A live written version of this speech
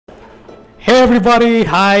Hey everybody,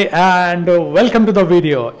 hi and welcome to the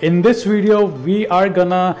video. In this video, we are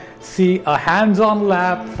gonna see a hands-on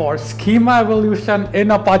lab for Schema Evolution in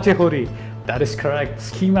Apache Hudi. That is correct,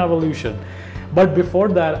 Schema Evolution. But before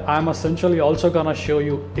that, I'm essentially also gonna show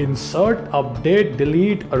you insert, update,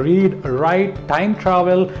 delete, read, write, time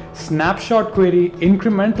travel, snapshot query,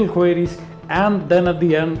 incremental queries, and then at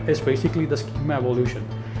the end is basically the Schema Evolution.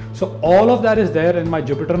 So all of that is there in my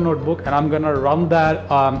Jupyter notebook, and I'm gonna run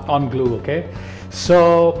that on Glue, okay?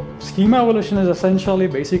 So Schema Evolution is essentially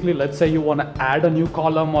basically, let's say you wanna add a new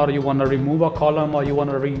column, or you wanna remove a column, or you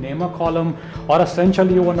wanna rename a column, or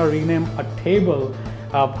essentially you wanna rename a table,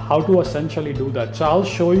 how to essentially do that. So I'll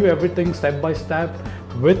show you everything step by step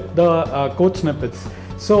with the code snippets.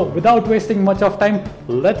 So without wasting much of time,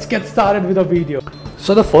 let's get started with the video.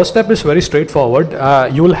 So the first step is very straightforward.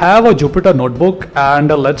 You will have a Jupyter notebook, and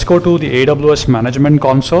let's go to the AWS Management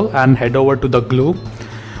Console and head over to the Glue.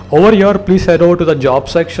 Over here, please head over to the job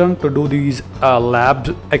section to do these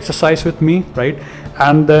lab exercise with me, right?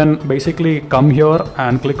 And then basically come here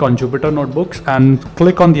and click on Jupyter Notebooks and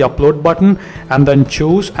click on the upload button, and then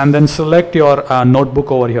choose and then select your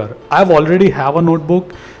notebook over here. I've already have a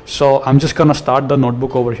notebook, so I'm just gonna start the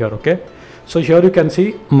notebook over here, okay? So here you can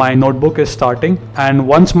see my notebook is starting, and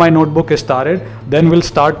once my notebook is started, then we'll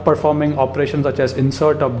start performing operations such as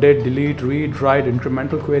insert, update, delete, read, write,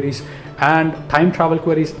 incremental queries, and time travel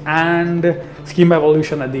queries, and Schema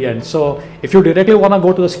Evolution at the end. So if you directly want to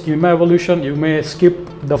go to the Schema Evolution, you may skip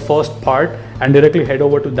the first part and directly head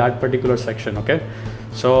over to that particular section, okay?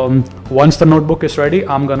 So once the notebook is ready,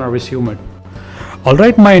 I'm gonna resume it.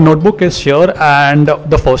 Alright, my notebook is here, and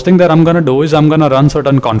the first thing that I'm gonna do is I'm gonna run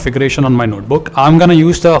certain configuration on my notebook. I'm gonna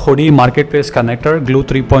use the HUDI Marketplace connector, Glue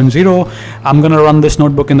 3.0. I'm gonna run this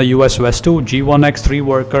notebook in the US West 2, G1X3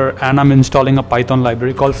 worker, and I'm installing a Python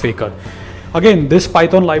library called Faker. Again, this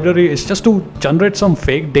Python library is just to generate some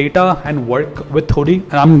fake data and work with HUDI,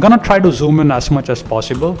 and I'm gonna try to zoom in as much as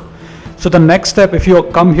possible. So the next step, if you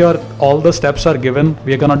come here, all the steps are given.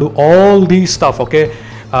 We're gonna do all these stuff, okay?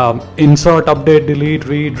 Insert, update, delete,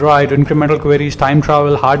 read, write, incremental queries, time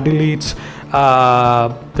travel, hard deletes,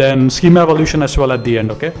 then Schema Evolution as well at the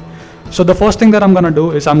end, okay? So the first thing that I'm gonna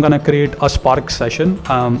do is I'm gonna create a Spark session,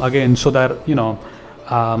 again, so that, you know,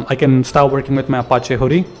 I can start working with my Apache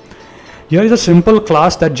Hudi. Here is a simple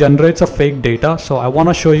class that generates a fake data. So I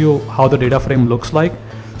wanna show you how the data frame looks like.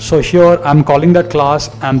 So here I'm calling that class,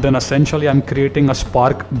 and then essentially I'm creating a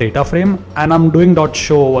Spark data frame, and I'm doing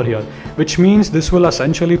 .show over here, which means this will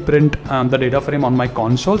essentially print the data frame on my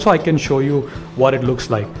console, so I can show you what it looks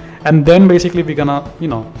like. And then basically we're gonna, you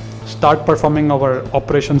know, start performing our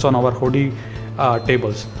operations on our HUDI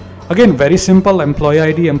tables. Again, very simple: employee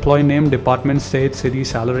ID, employee name, department, state, city,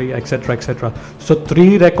 salary, etc., etc. So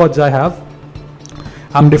 3 records I have.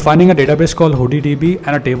 I'm defining a database called HUDI DB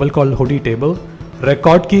and a table called HUDI Table.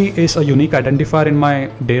 Record key is a unique identifier in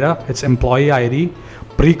my data. It's employee ID.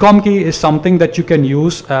 Precom key is something that you can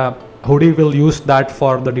use. HUDI will use that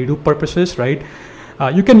for the dedupe purposes, right?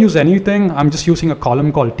 You can use anything. I'm just using a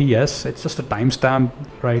column called TS. It's just a timestamp,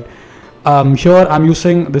 right? Here I'm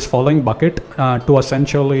using this following bucket to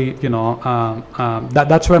essentially, you know,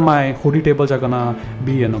 that's where my HUDI tables are gonna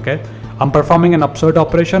be in, okay? I'm performing an upsert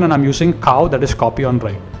operation, and I'm using cow, that is copy on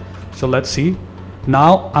write. So let's see.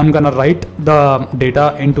 Now I'm gonna write the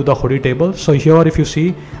data into the HUDI table. So here, if you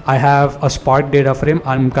see, I have a Spark data frame.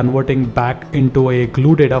 I'm converting back into a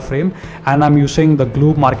Glue data frame, and I'm using the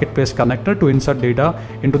Glue Marketplace connector to insert data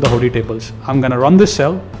into the HUDI tables. I'm gonna run this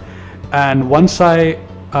cell, and once I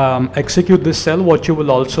execute this cell, what you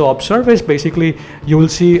will also observe is basically you will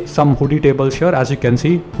see some HUDI tables here. As you can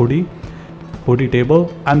see, HUDI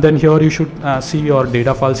table, and then here you should see your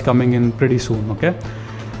data files coming in pretty soon, okay?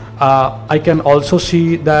 I can also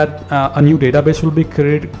see that a new database will be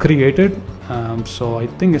created. So I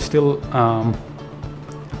think it's still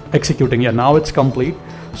executing. Yeah, now it's complete.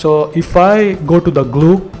 So if I go to the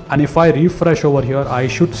Glue and if I refresh over here, I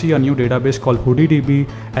should see a new database called HUDI DB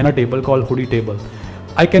and a table called HUDI Table.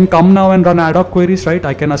 I can come now and run ad hoc queries, right?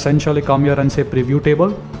 I can essentially come here and say preview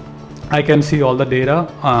table. I can see all the data.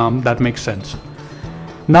 That makes sense.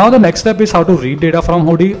 Now the next step is how to read data from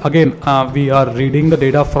HUDI. Again, we are reading the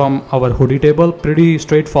data from our HUDI table. Pretty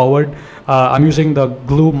straightforward. I'm using the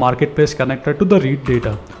Glue Marketplace connector to the read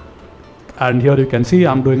data. And here you can see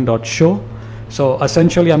I'm doing .show. So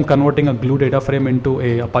essentially I'm converting a Glue data frame into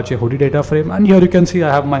a Apache Hudi data frame. And here you can see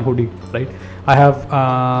I have my HUDI, right? I have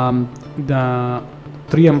the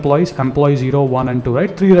 3 employees, employee 0, 1, and 2,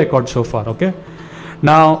 right? 3 records so far, okay?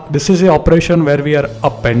 Now this is the operation where we are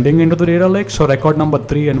appending into the data lake. So record number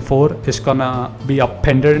 3 and 4 is gonna be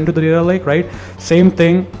appended into the data lake, right? Same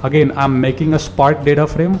thing again, I'm making a Spark data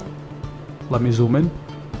frame. Let me zoom in.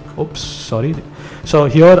 Oops, sorry. So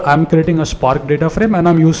here I'm creating a Spark data frame and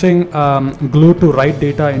I'm using glue to write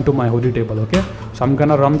data into my HUDI table. Okay, so I'm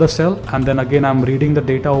gonna run the cell and then again I'm reading the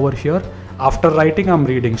data over here. After writing, I'm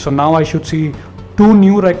reading. So now I should see 2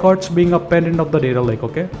 new records being appended of the data lake.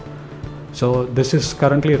 Okay, so this is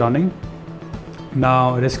currently running.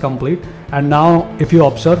 Now it is complete, and now if you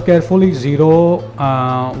observe carefully, 0,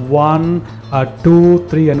 1, 2,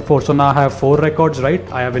 3 and 4. So now I have 4 records, right?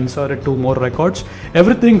 I have inserted 2 more records.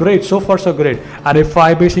 Everything great, so far so great. And if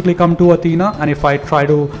I basically come to Athena and if I try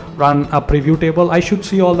to run a preview table, I should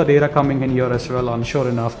see all the data coming in here as well, and sure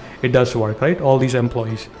enough it does work, right? All these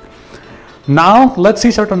employees. Now let's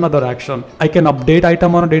see certain other action. I can update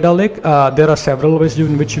item on a data lake. There are several ways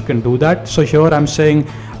in which you can do that. So here I'm saying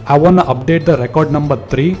I want to update the record number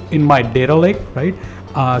 3 in my data lake, right?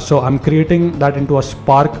 So I'm creating that into a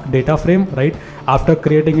Spark data frame, right? After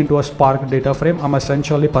creating into a Spark data frame, I'm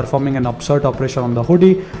essentially performing an upsert operation on the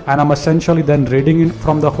HUDI, and I'm essentially then reading it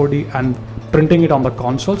from the HUDI and printing it on the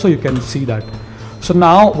console, so you can see that. So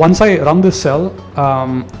now once I run this cell,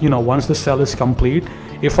 once the cell is complete,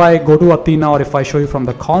 if I go to Athena or if I show you from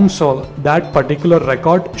the console, that particular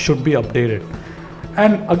record should be updated.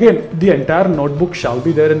 And again, the entire notebook shall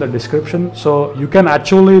be there in the description, so you can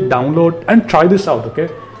actually download and try this out. Okay,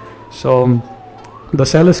 so the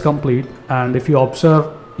cell is complete, and if you observe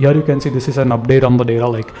here, you can see this is an update on the data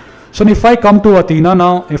lake. So if I come to Athena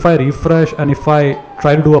now, if I refresh and if I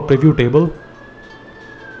try to do a preview table,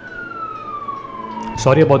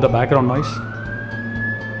 sorry about the background noise,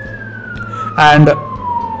 and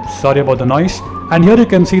sorry about the noise. And here you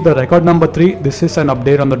can see the record number 3. This is an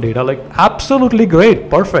update on the data lake. Absolutely great,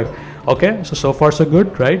 perfect. Okay, so far so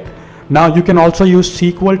good, right? Now you can also use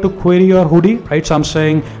SQL to query your HUDI, right? So I'm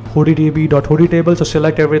saying HUDI table. So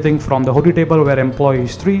select everything from the HUDI table where employee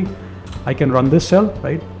is 3. I can run this cell,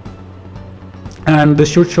 right? And this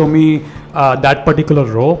should show me that particular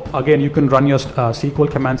row. Again, you can run your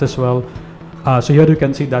SQL commands as well. So here you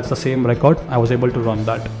can see that's the same record. I was able to run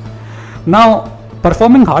that. Now,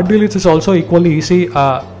 performing hard deletes is also equally easy.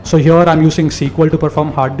 So here I'm using SQL to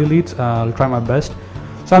perform hard deletes. I'll try my best.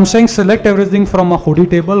 So I'm saying select everything from a HUDI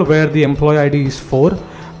table where the employee ID is 4.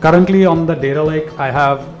 Currently on the data lake, I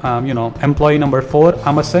have employee number 4.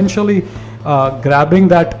 I'm essentially grabbing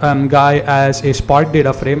that guy as a Spark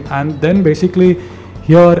data frame, and then basically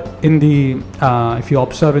here in the if you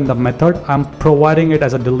observe in the method, I'm providing it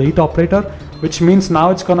as a delete operator, which means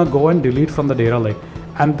now it's gonna go and delete from the data lake.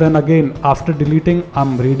 And then again, after deleting,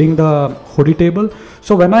 I'm reading the HUDI table.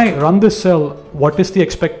 So when I run this cell, what is the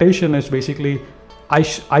expectation is basically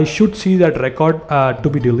I should see that record to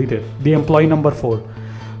be deleted, the employee number 4.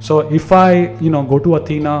 So if I go to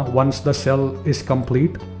Athena once the cell is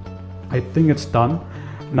complete, I think it's done.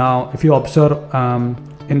 Now if you observe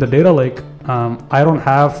in the data lake, I don't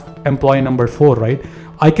have employee number 4, right?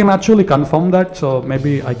 I can actually confirm that, so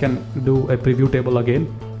maybe I can do a preview table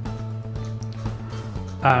again.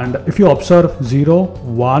 And if you observe 0,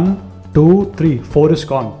 1, 2, 3, 4 is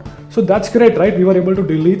gone. So that's great, right? We were able to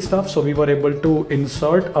delete stuff. So we were able to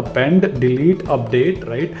insert, append, delete, update,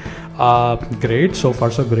 right? Great, so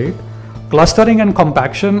far so great. Clustering and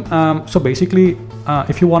compaction. So basically,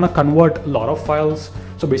 if you want to convert a lot of files,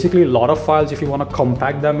 so basically a lot of files, if you want to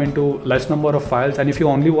compact them into less number of files, and if you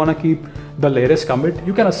only want to keep the latest commit,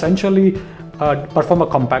 you can essentially perform a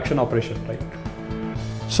compaction operation, right?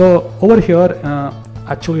 So over here,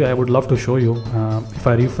 actually, I would love to show you if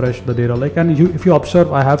I refresh the data lake, and if you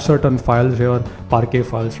observe, I have certain files here, Parquet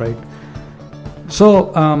files, right?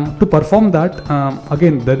 So to perform that,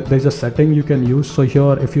 again, there's a setting you can use. So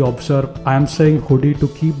here, if you observe, I am saying HUDI to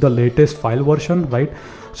keep the latest file version, right?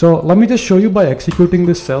 So let me just show you by executing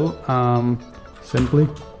this cell simply.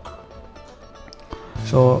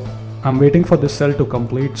 So I'm waiting for this cell to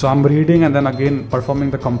complete. So I'm reading and then again performing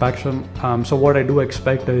the compaction. So what I do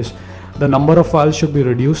expect is the number of files should be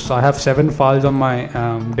reduced. So I have 7 files on my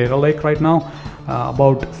data lake right now,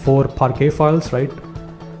 about 4 Parquet files, right?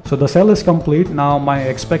 So the cell is complete. Now my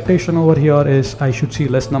expectation over here is I should see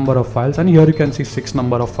less number of files, and here you can see 6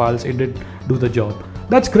 number of files. It did do the job.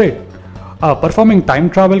 That's great. Performing time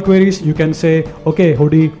travel queries, you can say, okay,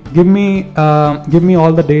 HUDI, give me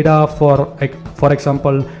all the data for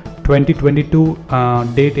example 2022,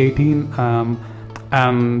 date 18,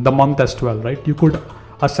 and the month as 12, right? You could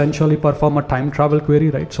essentially perform a time travel query,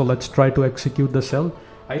 right? So let's try to execute the cell.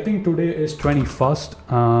 I think today is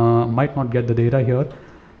 21st. Might not get the data here.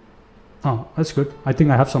 Oh, that's good. I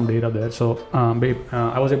think I have some data there. So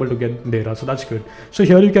I was able to get data. So that's good. So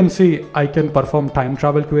here you can see I can perform time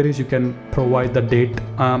travel queries. You can provide the date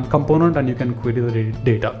component and you can query the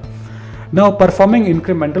data. Now performing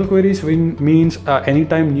incremental queries means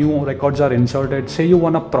anytime new records are inserted, say you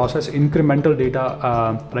want to process incremental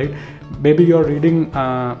data, right? Maybe you're reading,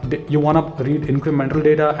 you want to read incremental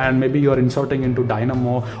data and maybe you're inserting into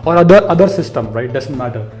Dynamo or other system, right? Doesn't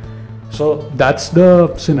matter. So that's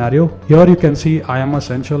the scenario. Here you can see I am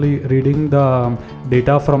essentially reading the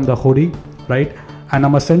data from the HUDI, right? And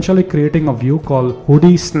I'm essentially creating a view called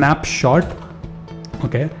HUDI snapshot,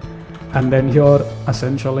 okay? And then here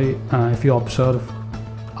essentially if you observe,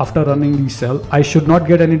 after running the cell, I should not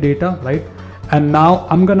get any data, right? And now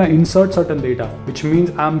I'm gonna insert certain data, which means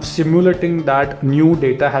I'm simulating that new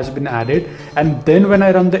data has been added. And then when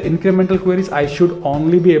I run the incremental queries, I should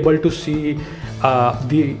only be able to see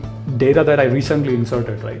the data that I recently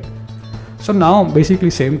inserted, right? So now basically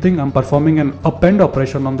same thing, I'm performing an append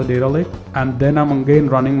operation on the data lake, and then I'm again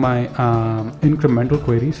running my incremental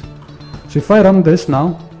queries. So if I run this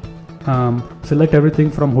now, select everything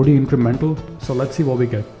from HUDI incremental. So let's see what we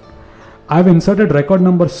get. I've inserted record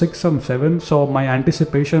number 6 and 7. So my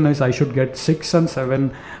anticipation is I should get 6 and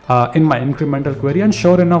 7 in my incremental query, and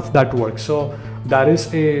sure enough that works. So that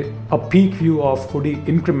is a peak view of HUDI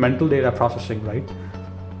incremental data processing, right?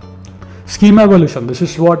 Schema evolution, this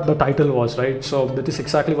is what the title was, right? So that is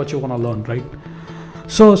exactly what you want to learn, right?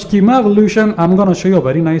 So schema evolution, I'm going to show you a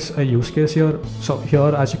very nice use case here. So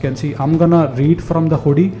here, as you can see, I'm going to read from the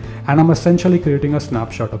HUDI and I'm essentially creating a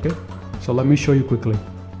snapshot, okay? So let me show you quickly.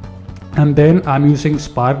 And then I'm using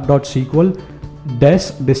spark.sql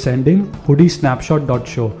des descending HUDI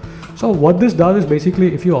snapshot.show. So what this does is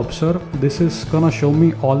basically, if you observe, this is going to show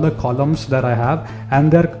me all the columns that I have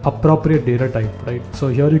and their appropriate data type, right? So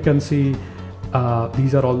here you can see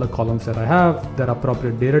these are all the columns that I have, their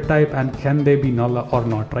appropriate data type, and can they be null or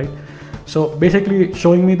not, right? So basically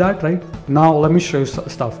showing me that, right? Now let me show you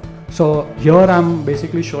stuff. So here I'm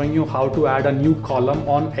basically showing you how to add a new column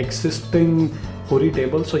on existing HUDI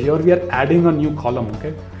table. So here we are adding a new column,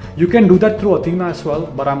 okay? You can do that through Athena as well,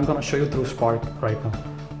 but I'm gonna show you through Spark right now.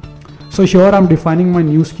 So here I'm defining my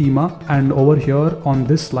new schema, and over here on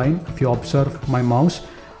this line, if you observe my mouse,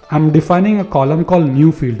 I'm defining a column called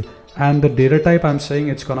new field, and the data type I'm saying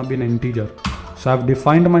it's gonna be an integer. So I've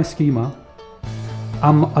defined my schema.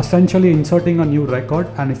 I'm essentially inserting a new record,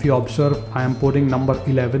 and if you observe, I am putting number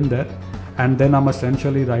 11 there, and then I'm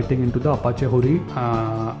essentially writing into the Apache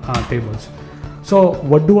Hudi tables. So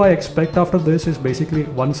what do I expect after this is basically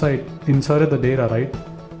once I inserted the data, right?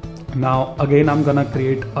 Now again I'm gonna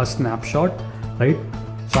create a snapshot, right?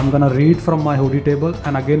 So I'm gonna read from my HUDI table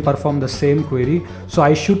and again perform the same query. So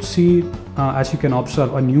I should see, as you can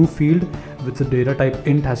observe, a new field with the data type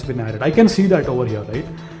int has been added. I can see that over here, right?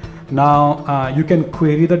 Now you can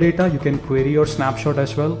query the data, you can query your snapshot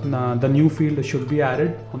as well. The new field should be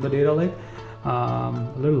added on the data lake. A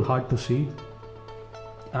little hard to see.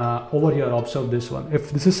 Over here, observe this one.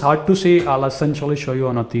 If this is hard to see, I'll essentially show you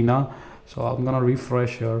on Athena. So I'm gonna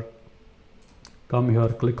refresh here. Come here,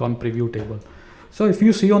 click on preview table. So if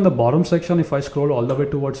you see on the bottom section, if I scroll all the way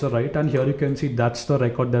towards the right, and here you can see that's the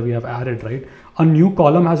record that we have added, right? A new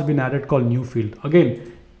column has been added called new field.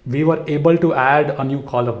 Again, we were able to add a new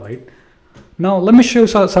column, right? Now let me show you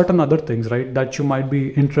certain other things, right, that you might be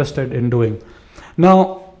interested in doing.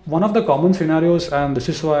 Now, one of the common scenarios, and this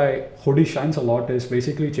is why HUDI shines a lot, is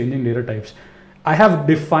basically changing data types. I have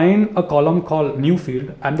defined a column called new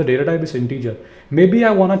field and the data type is integer. Maybe I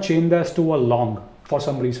want to change this to a long for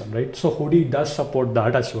some reason, right? So HUDI does support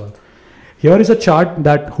that as well. Here is a chart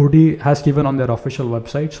that HUDI has given on their official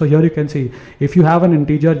website. So here you can see, if you have an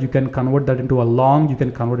integer, you can convert that into a long, you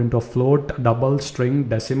can convert into a float, double, string,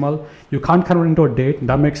 decimal. You can't convert into a date.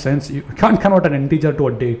 That makes sense. You can't convert an integer to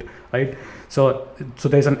a date, right? So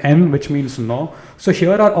there's an N, which means no. So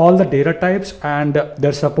here are all the data types, and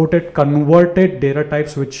they're supported converted data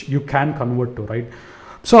types, which you can convert to, right?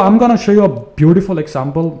 So I'm going to show you a beautiful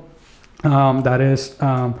example that is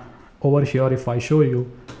over here. If I show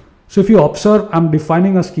you, so if you observe, I'm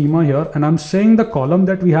defining a schema here, and I'm saying the column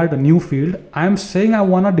that we had a new field. I'm saying I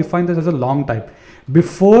want to define this as a long type.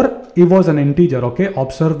 Before it was an integer, okay?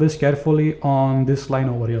 Observe this carefully on this line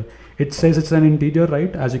over here. It says it's an integer,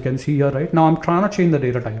 right? As you can see here, right? Now I'm trying to change the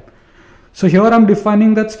data type. So here I'm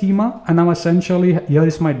defining that schema, and I'm essentially, here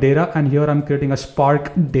is my data, and here I'm creating a Spark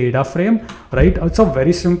data frame, right? It's a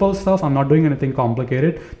very simple stuff. I'm not doing anything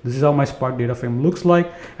complicated. This is how my Spark data frame looks like.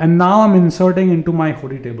 And now I'm inserting into my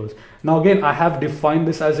HUDI tables. Now again, I have defined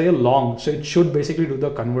this as a long, so it should basically do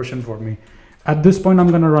the conversion for me. At this point, I'm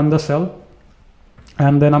going to run the cell.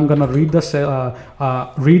 and then I'm gonna read the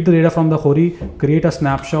data from the HUDI, create a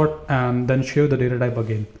snapshot, and then show the data type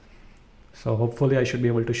again. So hopefully I should be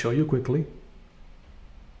able to show you quickly.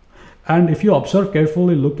 And if you observe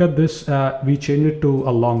carefully, look at this, we changed it to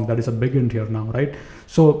a long, that is a big int here now, right?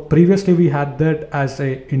 So previously we had that as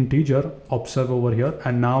a integer, observe over here,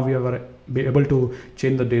 and now we are be able to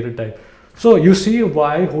change the data type. So you see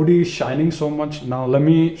why HUDI is shining so much. Now let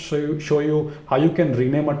me show you how you can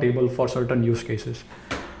rename a table for certain use cases.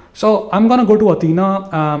 So I'm gonna go to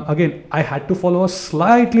Athena. Again, I had to follow a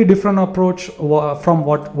slightly different approach from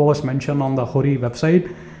what was mentioned on the HUDI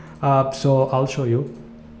website. So I'll show you.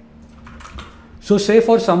 So say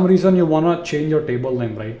for some reason you wanna change your table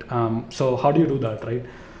name, right? So how do you do that, right?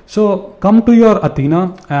 So come to your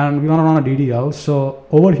Athena and we wanna run a DDL. So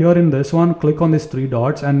over here in this one, click on these 3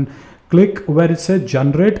 dots and click where it says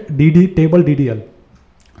generate table DDL.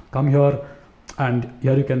 Come here, and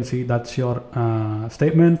here you can see that's your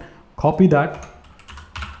statement. Copy that,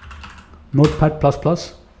 Notepad++.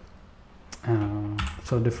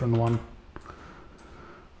 So different one.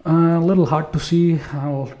 A little hard to see.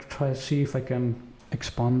 I'll try to see if I can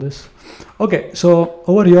expand this. Okay, so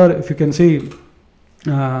over here, if you can see,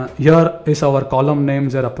 here is our column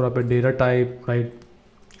names, their appropriate data type, right?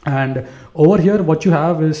 And over here, what you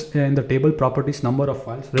have is in the table properties, number of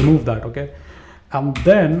files. Remove that, okay? And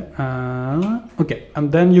then,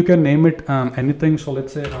 and then you can name it anything. So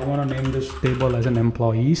let's say I want to name this table as an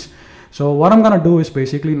employees. So what I'm gonna do is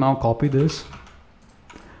basically now copy this,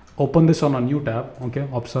 open this on a new tab. Okay,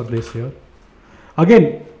 observe this here.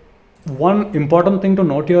 Again, one important thing to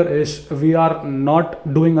note here is we are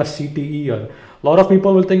not doing a CTE here. A lot of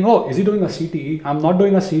people will think, oh, is he doing a CTE? I'm not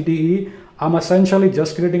doing a CTE. I'm essentially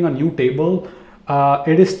just creating a new table.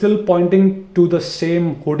 It is still pointing to the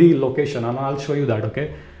same HUDI location, and I'll show you that.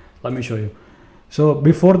 Okay, let me show you. So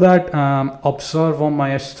before that, observe on my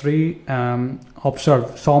S3,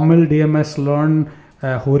 observe Sawmill DMS learn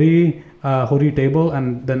HUDI table,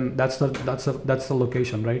 and then that's the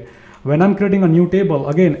location, right? When I'm creating a new table,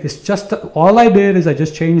 again, it's just all I did is I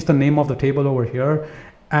just changed the name of the table over here,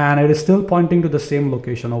 and it is still pointing to the same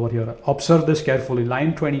location over here. Observe this carefully,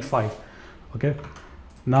 line 25. Okay,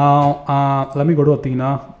 now let me go to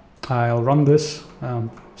Athena. I'll run this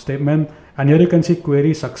statement, and here you can see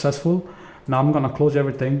query successful. Now I'm gonna close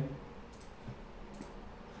everything.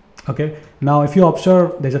 Okay, now if you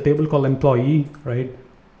observe, there's a table called employee, right?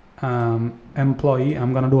 Employee,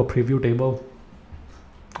 I'm gonna do a preview table,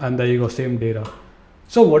 and there you go, same data.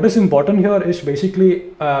 So what is important here is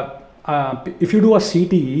basically if you do a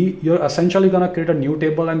CTE, you're essentially gonna create a new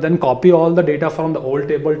table and then copy all the data from the old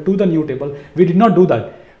table to the new table. We did not do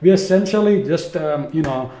that. We essentially just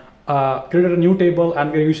created a new table,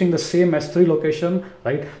 and we're using the same S3 location,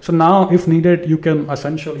 right? So now if needed, you can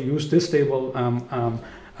essentially use this table.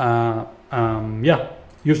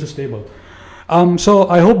 Use this table. So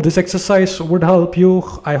I hope this exercise would help you.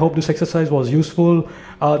 I hope this exercise was useful.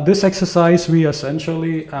 This exercise, we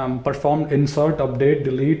essentially performed insert, update,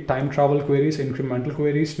 delete, time travel queries, incremental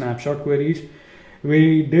queries, snapshot queries.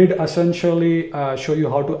 We did essentially show you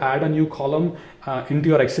how to add a new column into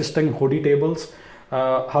your existing HUDI tables,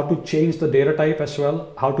 how to change the data type as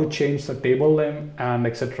well, how to change the table name, and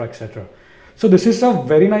etc. etc. So this is a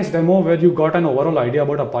very nice demo where you got an overall idea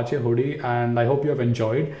about Apache Hudi, and I hope you have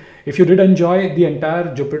enjoyed. If you did enjoy, the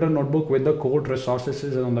entire Jupyter notebook with the code resources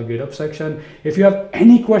is on the GitHub section. If you have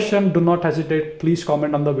any question, do not hesitate. Please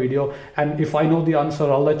comment on the video, and if I know the answer,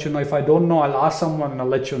 I'll let you know. If I don't know, I'll ask someone and I'll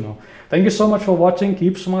let you know. Thank you so much for watching.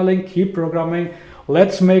 Keep smiling, keep programming.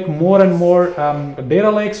 Let's make more and more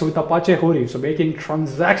data lakes with Apache Hudi. So making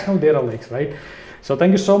transactional data lakes, right? So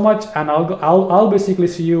thank you so much, and I'll basically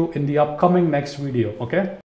see you in the upcoming next video. Okay.